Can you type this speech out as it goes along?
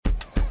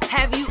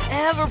Have you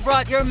ever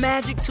brought your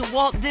magic to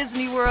Walt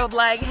Disney World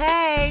like,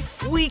 hey,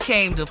 we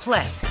came to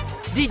play?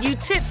 Did you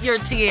tip your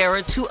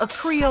tiara to a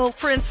Creole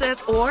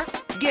princess or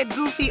get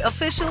goofy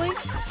officially?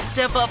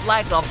 Step up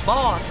like a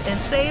boss and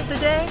save the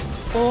day?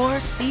 Or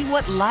see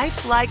what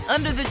life's like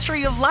under the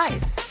tree of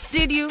life?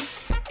 Did you?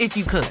 If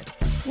you could.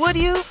 Would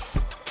you?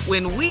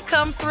 When we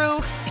come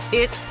through,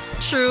 it's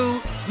true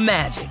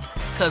magic.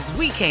 'Cause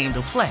we came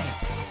to play.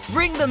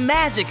 Bring the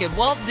magic at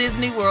Walt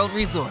Disney World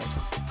Resort.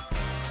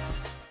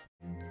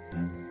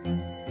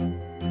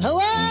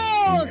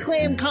 Hello,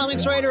 acclaimed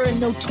comics writer and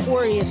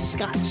notorious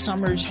Scott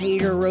Summers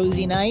hater,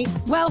 Rosie Knight.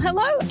 Well,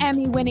 hello,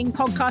 Emmy-winning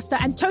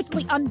podcaster and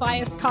totally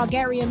unbiased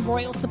Targaryen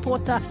royal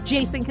supporter,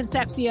 Jason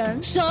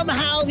Concepcion.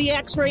 Somehow the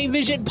X-Ray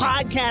Vision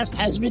podcast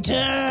has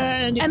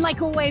returned. And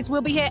like always,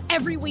 we'll be here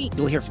every week.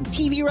 You'll hear from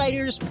TV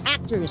writers,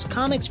 actors,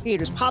 comics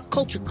creators, pop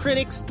culture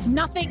critics.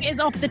 Nothing is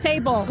off the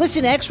table.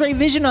 Listen to X-Ray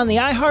Vision on the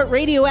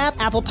iHeartRadio app,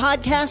 Apple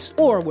Podcasts,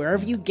 or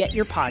wherever you get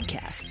your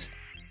podcasts.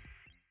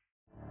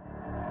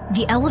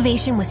 The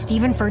Elevation with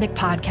Stephen Furtick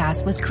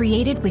podcast was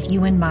created with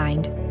you in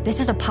mind. This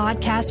is a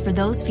podcast for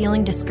those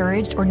feeling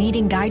discouraged or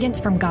needing guidance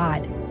from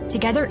God.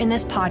 Together in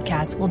this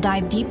podcast, we'll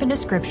dive deep into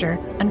Scripture,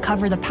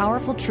 uncover the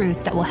powerful truths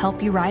that will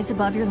help you rise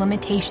above your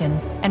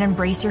limitations and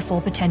embrace your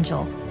full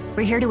potential.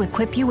 We're here to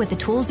equip you with the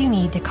tools you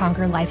need to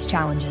conquer life's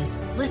challenges.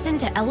 Listen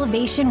to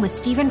Elevation with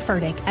Stephen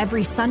Furtick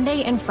every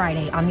Sunday and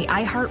Friday on the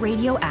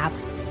iHeartRadio app,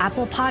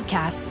 Apple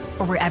Podcasts,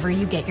 or wherever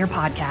you get your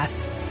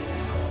podcasts.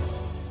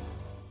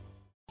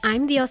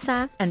 I'm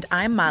Diosa. And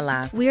I'm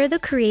Mala. We are the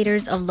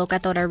creators of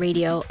Locatora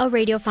Radio, a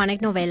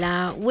radiophonic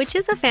novela, which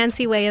is a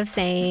fancy way of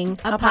saying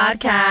a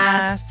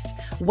podcast.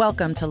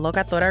 Welcome to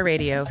Locatora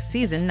Radio,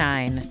 Season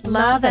 9.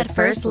 Love at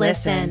First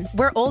Listen.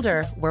 We're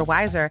older, we're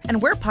wiser,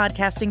 and we're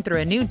podcasting through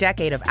a new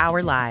decade of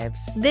our lives.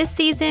 This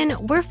season,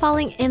 we're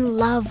falling in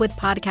love with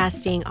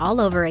podcasting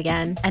all over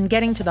again. And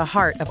getting to the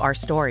heart of our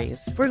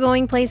stories. We're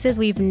going places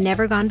we've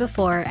never gone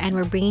before, and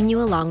we're bringing you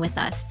along with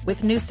us.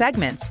 With new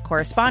segments,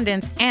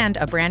 correspondence, and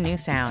a brand new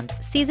sound.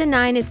 Season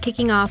 9 is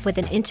kicking off with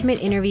an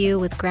intimate interview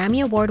with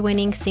Grammy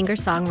Award-winning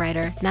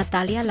singer-songwriter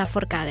Natalia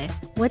Lafourcade.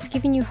 What's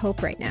giving you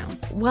hope right now?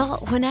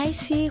 Well, when I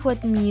see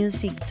what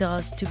music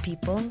does to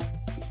people,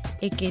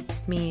 it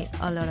gives me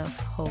a lot of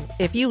hope.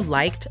 If you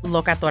liked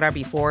Locatora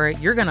before,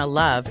 you're going to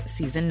love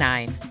Season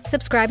 9.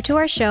 Subscribe to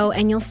our show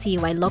and you'll see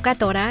why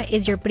Locatora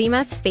is your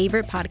prima's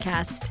favorite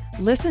podcast.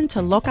 Listen to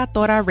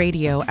Locatora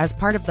Radio as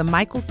part of the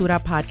My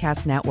Cultura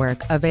Podcast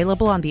Network,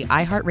 available on the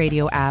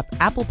iHeartRadio app,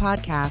 Apple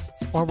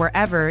Podcasts, or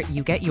wherever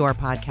you get your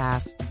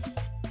podcasts.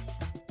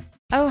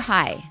 Oh,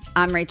 hi,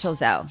 I'm Rachel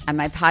Zoe, and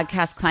my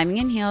podcast, Climbing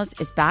in Heels,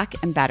 is back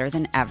and better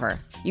than ever.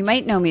 You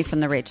might know me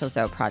from the Rachel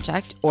Zoe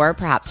Project, or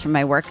perhaps from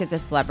my work as a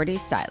celebrity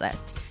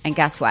stylist. And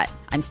guess what?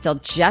 I'm still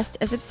just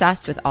as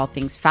obsessed with all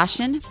things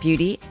fashion,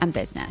 beauty, and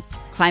business.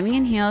 Climbing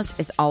in Heels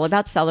is all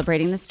about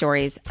celebrating the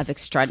stories of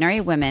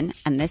extraordinary women,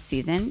 and this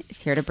season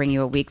is here to bring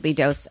you a weekly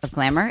dose of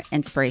glamour,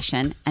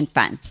 inspiration, and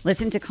fun.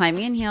 Listen to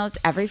Climbing in Heels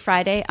every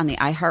Friday on the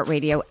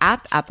iHeartRadio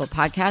app, Apple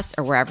Podcasts,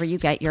 or wherever you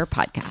get your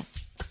podcasts.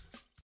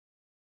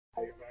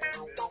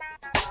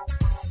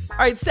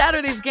 All right,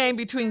 Saturday's game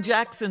between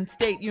Jackson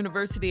State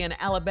University and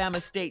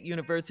Alabama State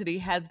University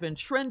has been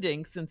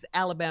trending since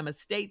Alabama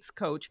State's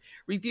coach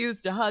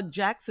refused to hug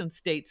Jackson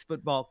State's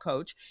football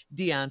coach,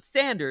 Deion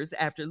Sanders,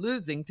 after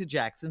losing to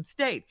Jackson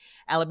State.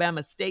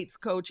 Alabama State's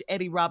coach,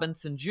 Eddie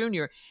Robinson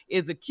Jr.,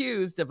 is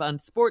accused of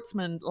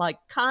unsportsmanlike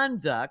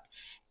conduct.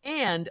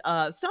 And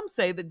some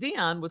say that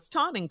Deion was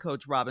taunting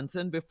Coach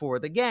Robinson before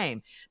the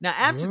game. Now,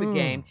 after the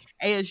game,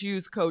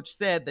 ASU's coach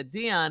said that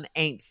Deion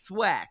ain't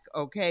SWAC,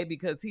 okay,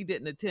 because he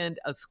didn't attend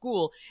a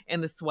school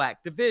in the SWAC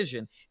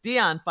division.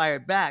 Deion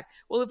fired back,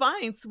 well, if I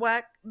ain't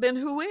SWAC, then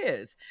who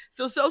is?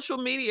 So social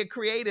media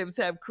creatives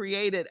have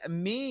created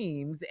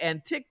memes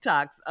and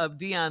TikToks of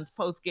Deion's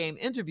post-game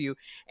interview,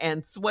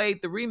 and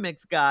Suede the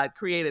Remix God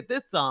created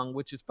this song,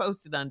 which is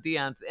posted on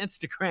Deion's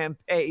Instagram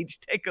page.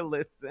 Take a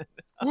listen.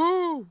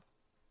 Woo!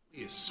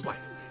 Is SWAC.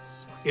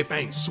 If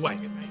ain't SWAC,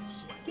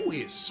 who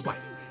is SWAC?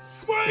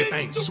 If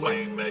ain't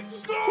SWAC,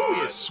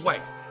 who is SWAC?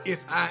 If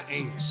I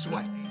ain't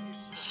SWAC,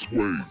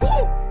 who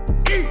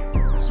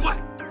is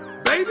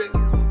SWAC? Baby,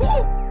 who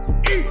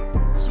is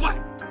SWAC?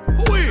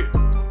 Who is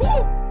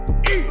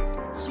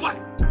SWAC?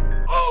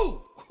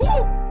 Oh,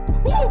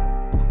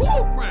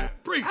 Brian,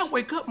 breathe. I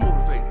wake up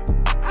motivated.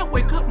 I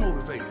wake up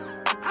motivated.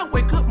 I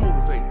wake up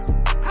motivated.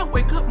 I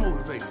wake up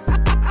motivated.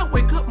 I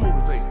wake up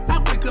motivated.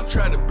 Up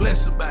trying to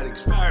bless somebody,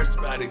 inspire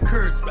somebody,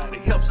 encourage somebody,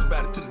 help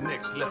somebody to the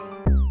next level.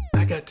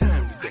 I got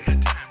time today.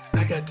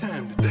 I got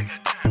time today.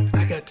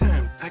 I got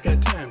time. I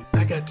got time.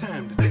 I got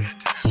time today.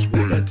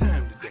 I got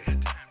time today.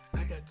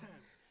 I got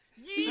time.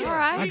 Yeah. All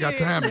right. I got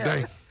time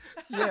today.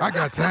 I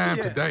got time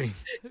today.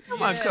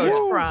 Come on,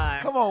 Coach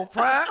Prime. Come on,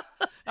 Prime.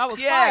 That was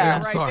fire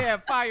I'm right sorry. there.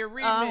 Fire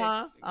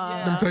remix.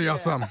 Let me tell y'all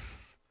something.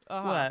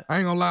 What? I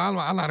ain't gonna lie,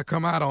 I like to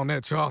come out on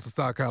that, Charleston,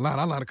 South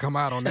Carolina. I like to come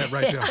out on that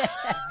right there.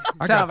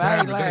 I got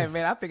time today. Lying,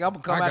 man. I think I'm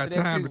gonna come out to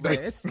that too,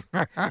 today.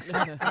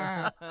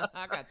 man.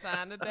 I got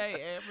time today,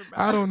 everybody.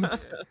 I don't know.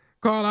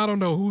 Carl, I don't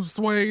know who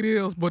Suede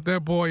is, but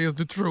that boy is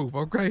the truth,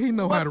 okay? He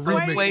know how to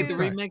remix. Suede, the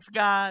remix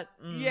god.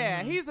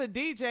 Yeah, he's a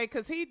DJ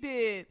because he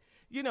did,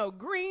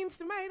 greens,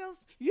 tomatoes.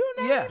 You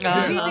know, he did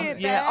that.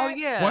 Yeah. Oh,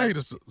 yeah.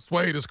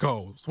 Suede is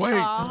cold.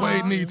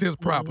 Suede needs his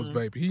propers,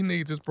 baby. He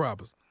needs his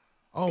propers.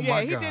 Oh, my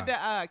God. Yeah, he did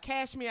the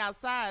Cash Me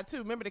Outside, too.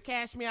 Remember the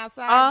Cash Me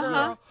Outside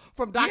girl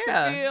from Dr. Phil?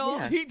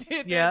 Yeah. He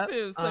did that,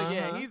 too. So,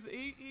 he's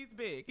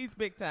big. He's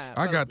big time.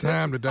 I got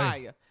time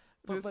today.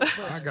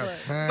 I got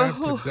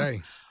time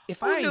today.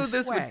 Who knew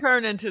this would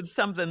turn into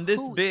something this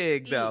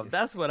big, though?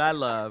 That's what I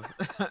love.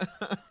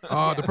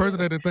 The person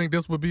that didn't think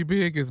this would be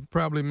big is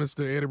probably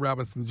Mr. Eddie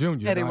Robinson Jr.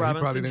 He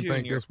probably didn't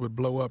think this would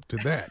blow up to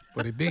that,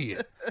 but it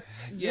did.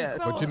 Yeah.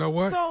 But you know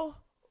what?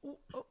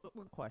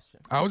 What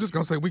question? I was just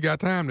going to say, we got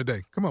time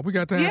today. Come on, we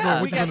got time.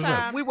 Yeah, we got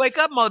time. We wake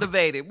up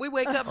motivated.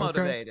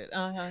 Motivated.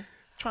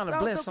 Trying to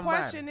bless somebody.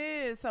 The question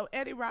is,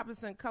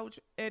 Coach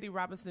Eddie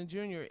Robinson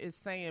Jr. is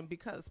saying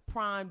because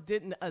Prime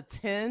didn't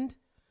attend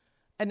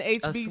an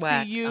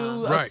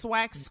HBCU, a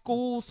SWAC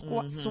school,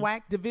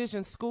 SWAC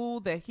division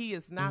school, that he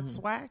is not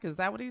SWAC. Is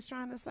that what he's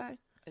trying to say?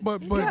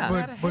 But look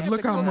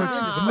how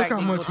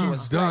much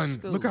he's done.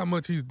 Look how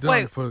much he's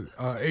done for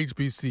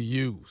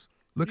HBCUs.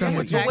 Look how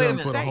much he's done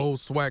for the whole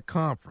SWAC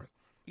conference.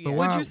 So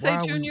what'd you say,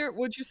 Junior?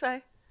 What'd you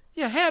say?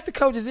 Yeah, half the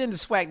coaches in the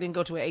SWAC didn't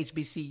go to an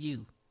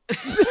HBCU.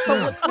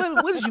 So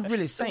what is you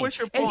really saying? What's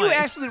your point? And you're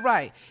actually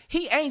right.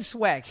 He ain't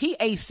SWAC. He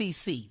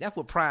ACC. That's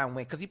what Prime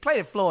went because he played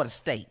at Florida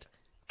State.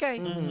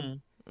 Okay,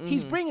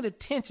 he's bringing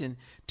attention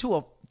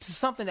to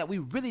something that we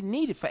really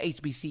needed for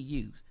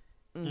HBCUs.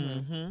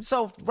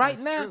 So right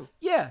now,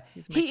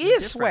 he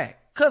is SWAC.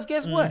 Because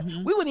guess what?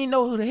 We wouldn't even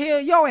know who the hell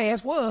your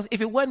ass was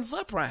if it wasn't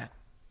for Prime.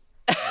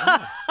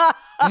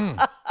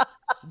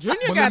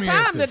 Junior got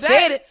time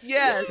today.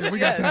 Yeah, we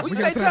got time. We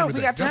got time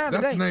today. That's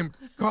today. the name.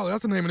 Carl,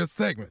 that's the name of this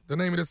segment. The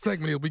name of this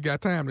segment is "We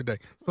Got Time Today."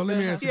 So let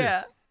me ask you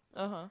this.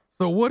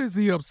 So what is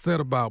he upset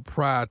about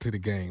prior to the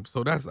game?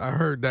 So I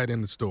heard that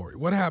in the story.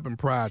 What happened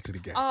prior to the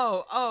game?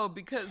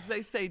 Because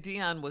they say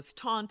Deion was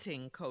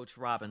taunting Coach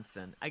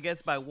Robinson, I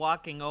guess, by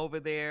walking over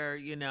there,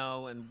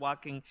 and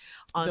walking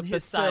on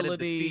his side of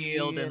the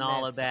field and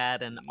all of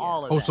that and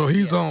all of that. Oh, so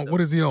he's on.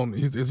 What is he on?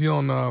 Is he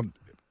on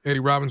Eddie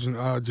Robinson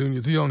Jr.?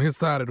 Is he on his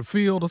side of the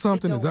field or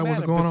something? Is that what's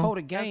going on? Before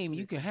the game,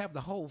 you can have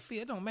the whole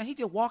field. It don't matter. He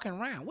just walking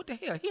around. What the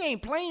hell? He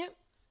ain't playing.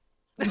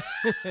 What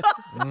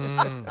the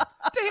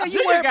hell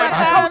you worried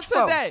about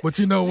today? But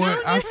you know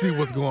what? I see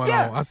what's going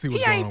on. I see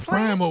what's going on.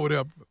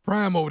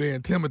 Prime over there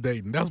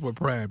intimidating. That's what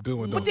Prime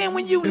doing. But then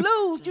when you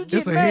lose, you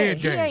get mad.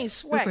 He ain't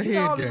SWAC. It's a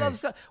head game. Other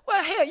stuff.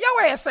 Well, hell,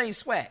 your ass ain't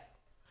SWAC.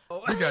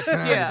 We got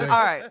time today.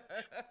 All right.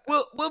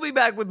 We'll be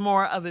back with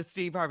more of the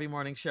Steve Harvey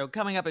Morning Show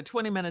coming up at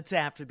 20 minutes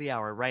after the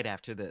hour, right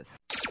after this.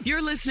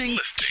 You're listening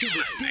to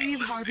the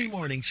Steve Harvey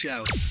Morning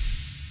Show.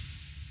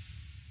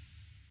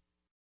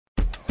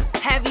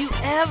 Have you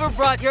ever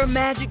brought your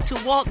magic to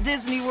Walt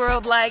Disney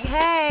World like,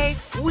 hey,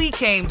 we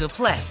came to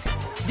play?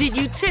 Did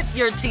you tip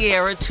your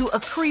tiara to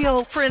a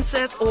Creole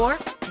princess or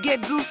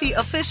get goofy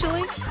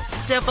officially?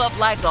 Step up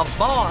like a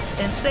boss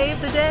and save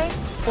the day?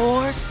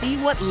 Or see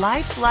what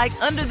life's like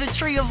under the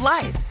tree of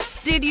life?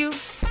 Did you?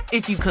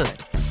 If you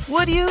could.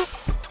 Would you?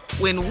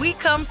 When we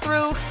come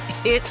through,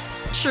 it's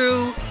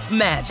true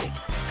magic.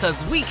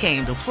 'Cause we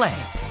came to play.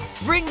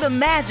 Bring the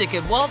magic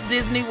at Walt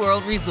Disney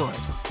World Resort.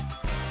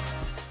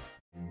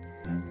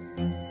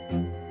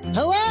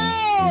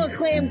 Hello,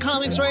 acclaimed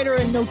comics writer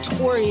and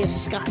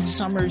notorious Scott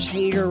Summers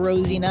hater,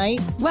 Rosie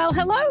Knight. Well,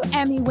 hello,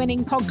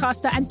 Emmy-winning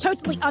podcaster and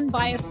totally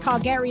unbiased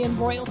Targaryen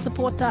royal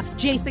supporter,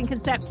 Jason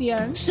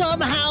Concepcion.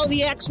 Somehow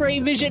the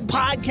X-Ray Vision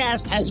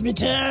podcast has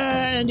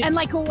returned. And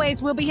like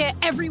always, we'll be here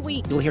every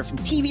week. You'll hear from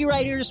TV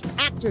writers,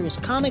 actors,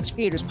 comics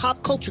creators,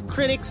 pop culture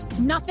critics.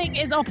 Nothing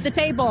is off the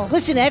table.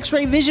 Listen to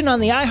X-Ray Vision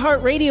on the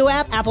iHeartRadio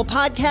app, Apple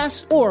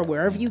Podcasts, or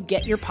wherever you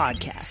get your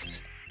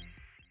podcasts.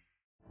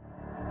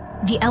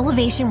 The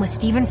Elevation with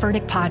Stephen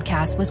Furtick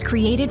podcast was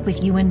created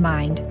with you in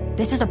mind.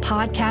 This is a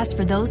podcast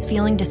for those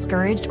feeling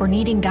discouraged or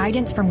needing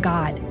guidance from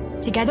God.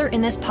 Together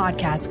in this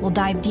podcast, we'll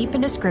dive deep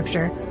into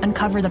Scripture,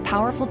 uncover the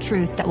powerful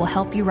truths that will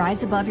help you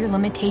rise above your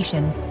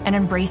limitations and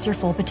embrace your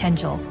full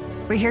potential.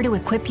 We're here to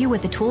equip you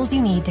with the tools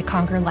you need to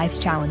conquer life's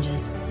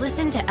challenges.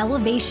 Listen to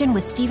Elevation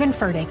with Stephen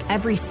Furtick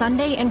every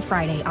Sunday and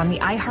Friday on the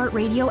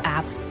iHeartRadio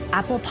app,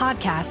 Apple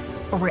Podcasts,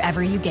 or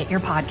wherever you get your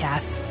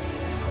podcasts.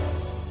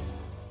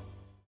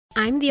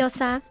 I'm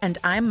Diosa. And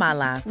I'm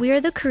Mala. We are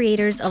the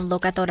creators of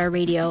Locatora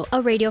Radio,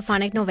 a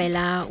radiophonic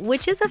novela,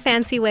 which is a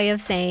fancy way of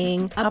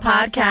saying a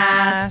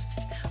podcast.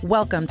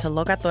 Welcome to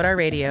Locatora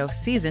Radio,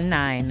 Season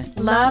 9.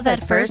 Love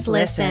at First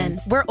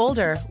Listen. We're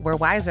older, we're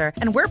wiser,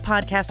 and we're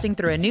podcasting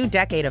through a new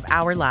decade of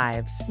our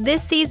lives.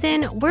 This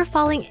season, we're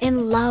falling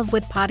in love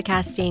with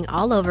podcasting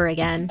all over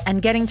again.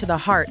 And getting to the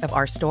heart of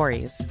our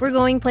stories. We're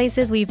going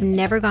places we've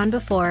never gone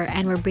before,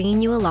 and we're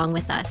bringing you along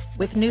with us.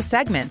 With new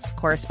segments,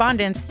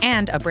 correspondence,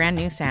 and a brand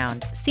new sound.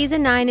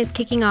 Season 9 is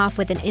kicking off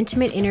with an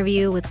intimate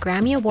interview with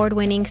Grammy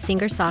Award-winning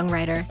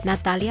singer-songwriter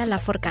Natalia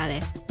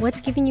Lafourcade.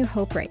 What's giving you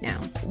hope right now?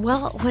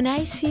 Well, when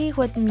I see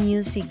what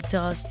music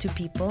does to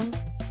people,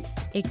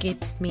 it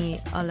gives me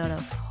a lot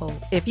of hope.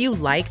 If you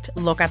liked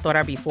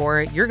Locatora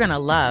before, you're going to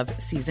love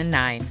Season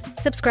 9.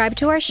 Subscribe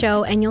to our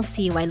show and you'll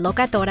see why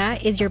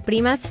Locatora is your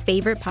prima's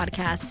favorite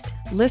podcast.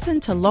 Listen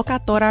to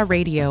Locatora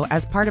Radio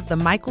as part of the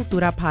My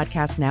Cultura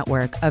Podcast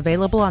Network,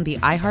 available on the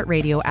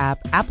iHeartRadio app,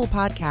 Apple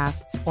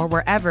Podcasts, or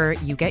wherever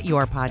you get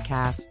your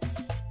podcasts.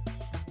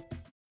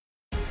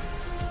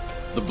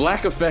 The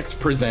Black Effect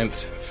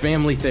presents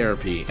Family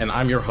Therapy, and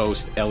I'm your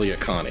host,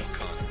 Elliot Connie.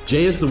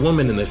 Jay is the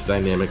woman in this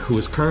dynamic who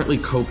is currently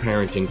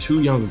co-parenting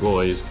 2 young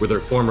boys with her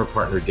former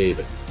partner,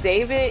 David.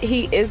 David,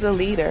 he is a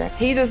leader.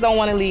 He just don't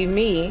want to leave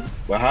me.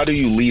 But how do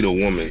you lead a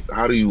woman?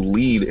 How do you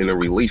lead in a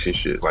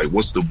relationship? Like,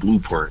 what's the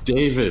blueprint?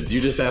 David,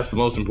 you just asked the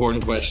most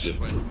important question.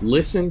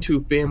 Listen to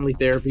Family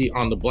Therapy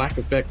on the Black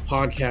Effect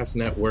Podcast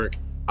Network,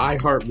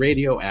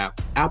 iHeartRadio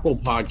app, Apple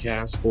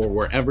Podcasts, or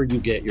wherever you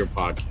get your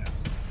podcasts.